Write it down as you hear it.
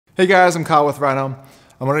Hey guys, I'm Kyle with Rhino.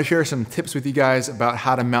 I want to share some tips with you guys about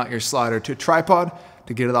how to mount your slider to a tripod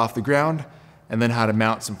to get it off the ground, and then how to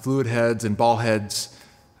mount some fluid heads and ball heads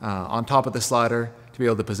on top of the slider to be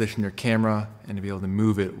able to position your camera and to be able to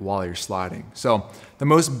move it while you're sliding. So the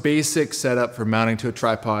most basic setup for mounting to a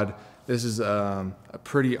tripod, this is a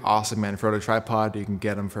pretty awesome Manfrotto tripod. You can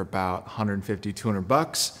get them for about 150, 200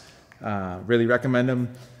 bucks. Really recommend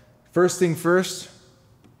them. First thing first,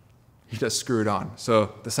 you just screw it on.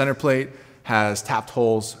 So the center plate has tapped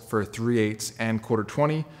holes for 3/8 and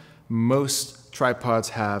 1/4 Most tripods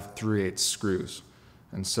have 3/8 screws.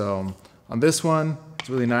 And so on this one, it's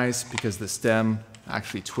really nice because the stem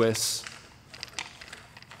actually twists.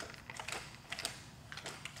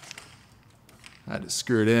 I just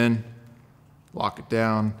screw it in, lock it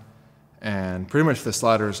down, and pretty much the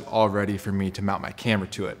slider is all ready for me to mount my camera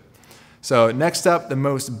to it. So next up, the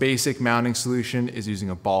most basic mounting solution is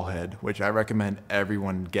using a ball head, which I recommend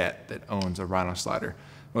everyone get that owns a Rhino Slider.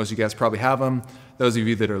 Most of you guys probably have them. Those of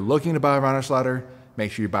you that are looking to buy a Rhino Slider,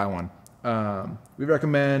 make sure you buy one. We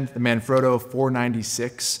recommend the Manfrotto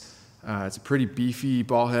 496. It's a pretty beefy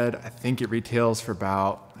ball head. I think it retails for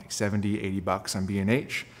about like 70, 80 bucks on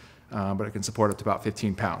B&H, but it can support up to about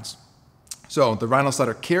 15 pounds. So the Rhino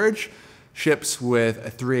Slider carriage ships with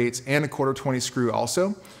a 3/8 and a 1/4 screw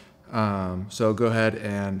also. So go ahead,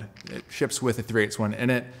 and it ships with a 3/8 one in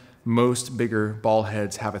it. Most bigger ball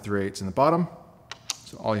heads have a 3/8 in the bottom.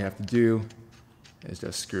 So all you have to do is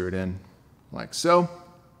just screw it in like so.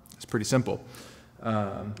 It's pretty simple.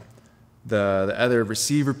 The other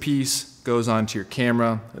receiver piece goes onto your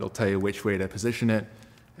camera. It'll tell you which way to position it,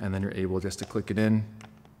 and then you're able just to click it in.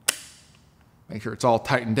 Make sure it's all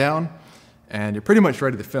tightened down, and you're pretty much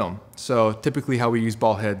ready to film. So typically how we use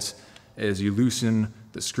ball heads is you loosen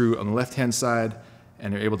the screw on the left-hand side,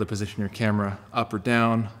 and you're able to position your camera up or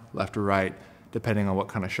down, left or right, depending on what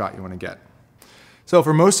kind of shot you want to get. So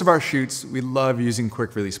for most of our shoots, we love using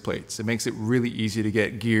quick release plates. It makes it really easy to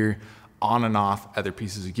get gear on and off other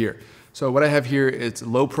pieces of gear. So what I have here is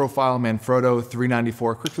low profile Manfrotto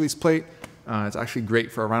 394 quick release plate. It's actually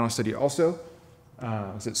great for a Rhino study also,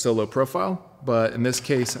 because it's so low profile. But in this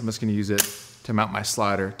case, I'm just going to use it to mount my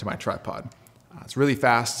slider to my tripod. It's really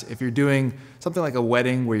fast. If you're doing something like a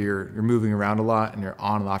wedding where you're moving around a lot and you're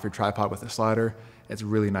on and off your tripod with a slider, it's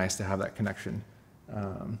really nice to have that connection.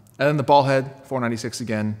 And then the ball head, 496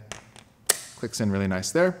 again, clicks in really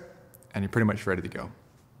nice there, and you're pretty much ready to go.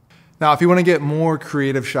 Now, if you want to get more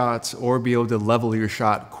creative shots or be able to level your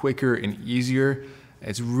shot quicker and easier,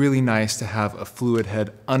 it's really nice to have a fluid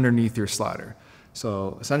head underneath your slider.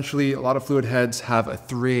 So essentially, a lot of fluid heads have a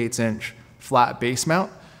 3/8 inch flat base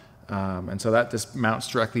mount. And so that just mounts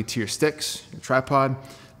directly to your sticks, your tripod.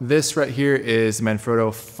 This right here is the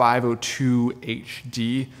Manfrotto 502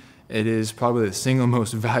 HD. It is probably the single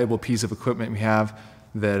most valuable piece of equipment we have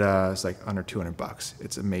that is like under 200 bucks.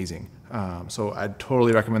 It's amazing. So I'd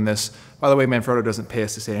totally recommend this. By the way, Manfrotto doesn't pay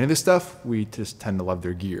us to say any of this stuff. We just tend to love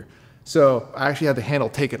their gear. So I actually had the handle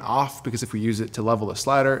taken off because if we use it to level the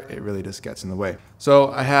slider, it really just gets in the way.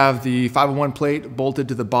 So I have the 501 plate bolted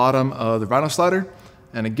to the bottom of the Rhino Slider.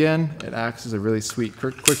 And again, it acts as a really sweet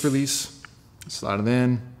quick release. Slide it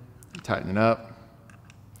in, tighten it up.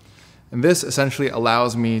 And this essentially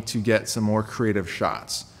allows me to get some more creative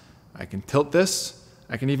shots. I can tilt this.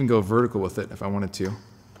 I can even go vertical with it if I wanted to.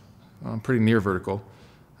 I'm pretty near vertical.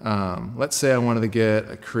 Let's say I wanted to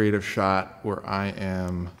get a creative shot where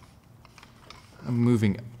I'm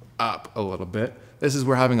moving up a little bit. This is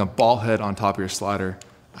where having a ball head on top of your slider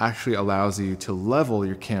actually allows you to level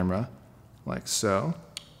your camera like so.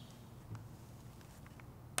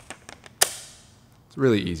 It's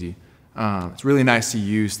really easy. It's really nice to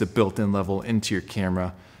use the built-in level into your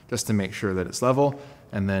camera just to make sure that it's level,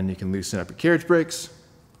 and then you can loosen up your carriage brakes,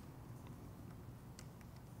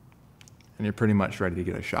 and you're pretty much ready to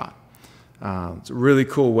get a shot. It's a really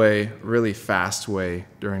cool way, really fast way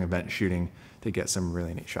during event shooting to get some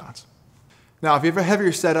really neat shots. Now, if you have a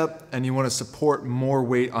heavier setup and you want to support more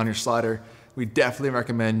weight on your slider, we definitely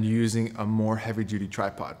recommend using a more heavy-duty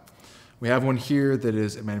tripod. We have one here that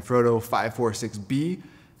is a Manfrotto 546B.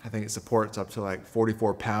 I think it supports up to like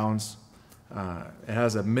 44 pounds. It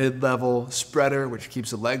has a mid-level spreader, which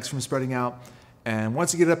keeps the legs from spreading out. And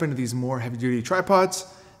once you get up into these more heavy-duty tripods,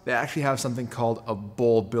 they actually have something called a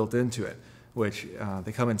bowl built into it, which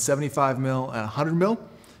they come in 75 mil and 100 mil.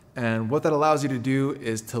 And what that allows you to do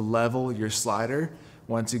is to level your slider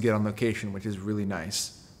once you get on location, which is really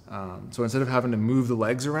nice. So instead of having to move the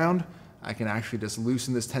legs around, I can actually just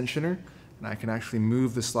loosen this tensioner, and I can actually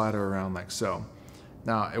move the slider around like so.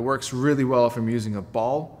 Now, it works really well if I'm using a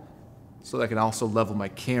ball, so that I can also level my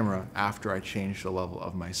camera after I change the level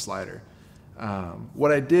of my slider.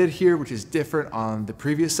 What I did here, which is different on the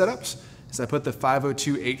previous setups, is I put the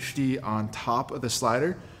 502 HD on top of the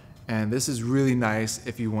slider, and this is really nice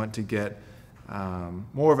if you want to get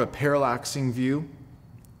more of a parallaxing view.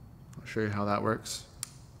 I'll show you how that works.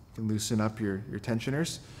 You can loosen up your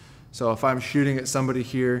tensioners. So if I'm shooting at somebody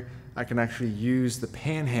here, I can actually use the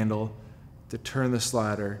pan handle to turn the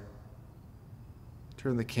slider,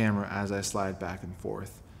 turn the camera as I slide back and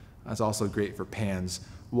forth. That's also great for pans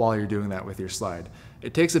while you're doing that with your slide.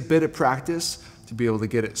 It takes a bit of practice to be able to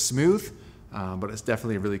get it smooth, but it's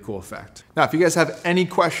definitely a really cool effect. Now, if you guys have any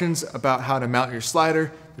questions about how to mount your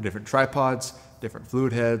slider, the different tripods, different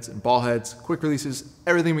fluid heads and ball heads, quick releases,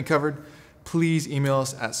 everything we covered, please email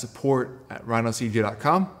us at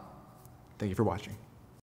support@rhinocj.com. Thank you for watching.